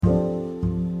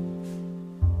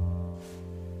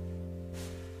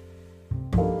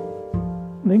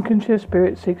Lincolnshire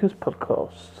Spirit Seekers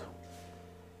Podcast.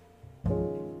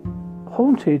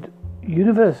 Haunted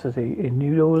University in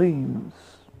New Orleans.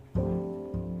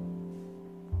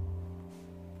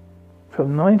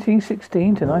 From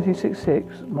 1916 to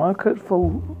 1966, Market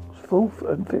fourth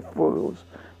and fifth floors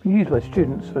were used by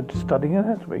students for studying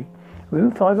anatomy.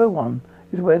 Room 501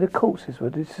 is where the corpses were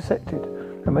dissected.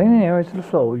 Remaining areas of the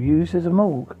floor were used as a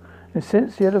morgue. And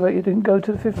since the elevator didn't go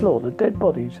to the fifth floor, the dead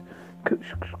bodies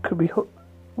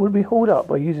would be hauled up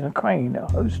by using a crane that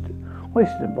hoisted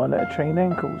them by their trained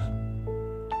ankles.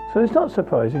 So it's not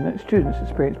surprising that students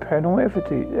experience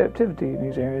paranormal activity in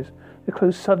these areas. They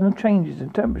cause sudden changes in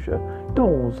temperature,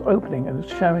 doors opening and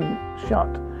slamming shut,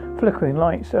 flickering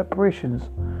lights, apparitions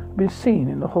have been seen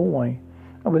in the hallway.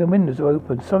 And when the windows are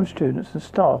opened, some students and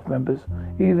staff members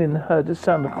even heard the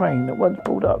sound of the crane that once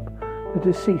pulled up the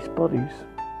deceased bodies.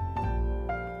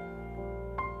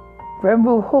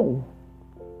 Granville Hall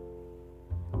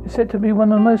is said to be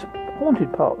one of the most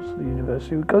haunted parts of the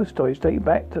university, with ghost stories dating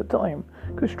back to the time.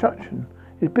 Construction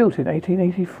is built in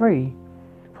 1883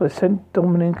 for the St.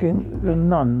 Dominican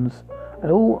nuns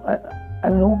and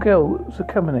an all-girls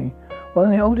academy. One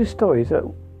of the oldest stories that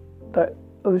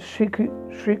of a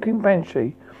shrieking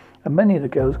banshee, and many of the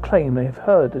girls claim they have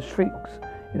heard the shrieks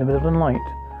in the middle of the night.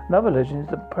 Another legend is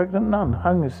the pregnant nun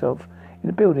hung herself in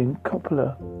the building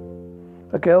cupola.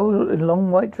 A girl in a long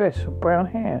white dress with brown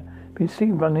hair been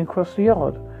seen running across the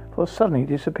yard before suddenly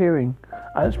disappearing.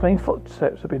 Unexplained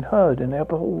footsteps have been heard in the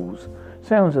upper halls,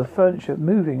 sounds of furniture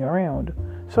moving around,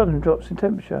 sudden drops in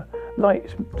temperature,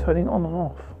 lights turning on and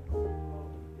off.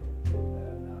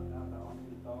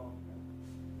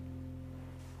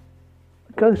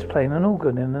 Ghosts playing an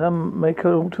organ in the Nummaker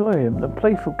Auditorium. The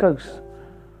playful ghost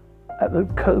at the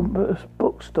Comus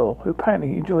bookstore who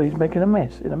apparently enjoys making a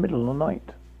mess in the middle of the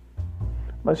night.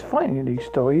 Most frightening of these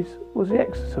stories was the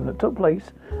exorcism that took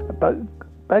place at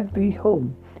Bagley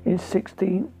Hall in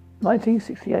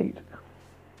 1968.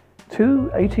 Two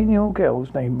 18-year-old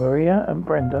girls named Maria and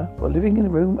Brenda were living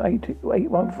in room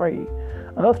 813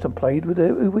 and often played with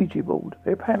a Ouija board.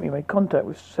 They apparently made contact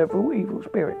with several evil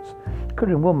spirits,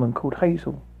 including a woman called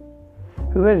Hazel,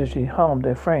 who allegedly harmed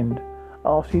their friend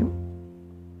after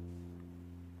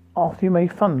he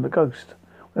made fun of the ghost.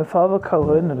 When Father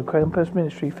Cohen of the Campus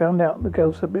Ministry found out the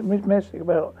girls had been messing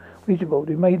about Ouija board,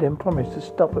 he made them promise to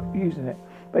stop using it,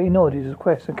 but he ignored his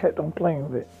request and kept on playing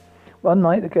with it. One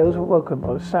night, the girls were woken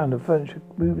by the sound of furniture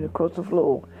moving across the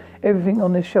floor. Everything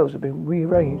on their shelves had been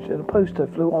rearranged, and a poster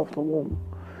flew off the wall.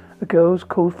 The girls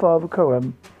called Father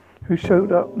Cohen, who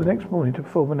showed up the next morning to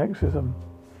perform an exorcism.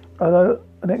 Although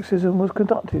an exorcism was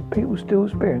conducted, people still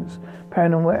experience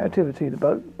paranormal activity in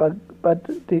the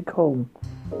Bagley Hall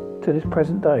to this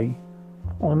present day.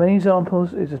 One of many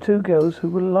examples is the two girls who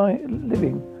were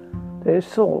living there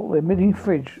saw their mini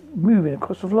fridge moving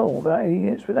across the floor without any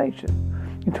explanation.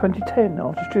 In 2010,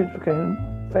 after students became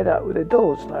fed up with their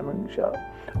doors slamming shut,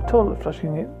 a toilet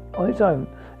flushing it on its own,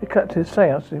 they conducted a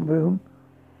seance in room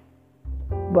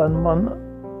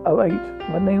 1108.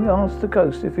 When they asked the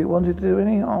ghost if it wanted to do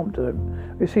any harm to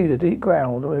them, received a deep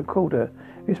growl and recalled her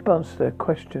response to their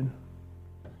question.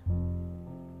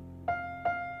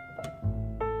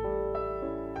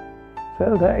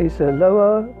 So that is the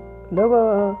Lower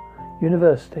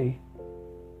University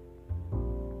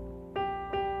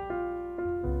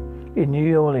in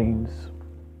New Orleans.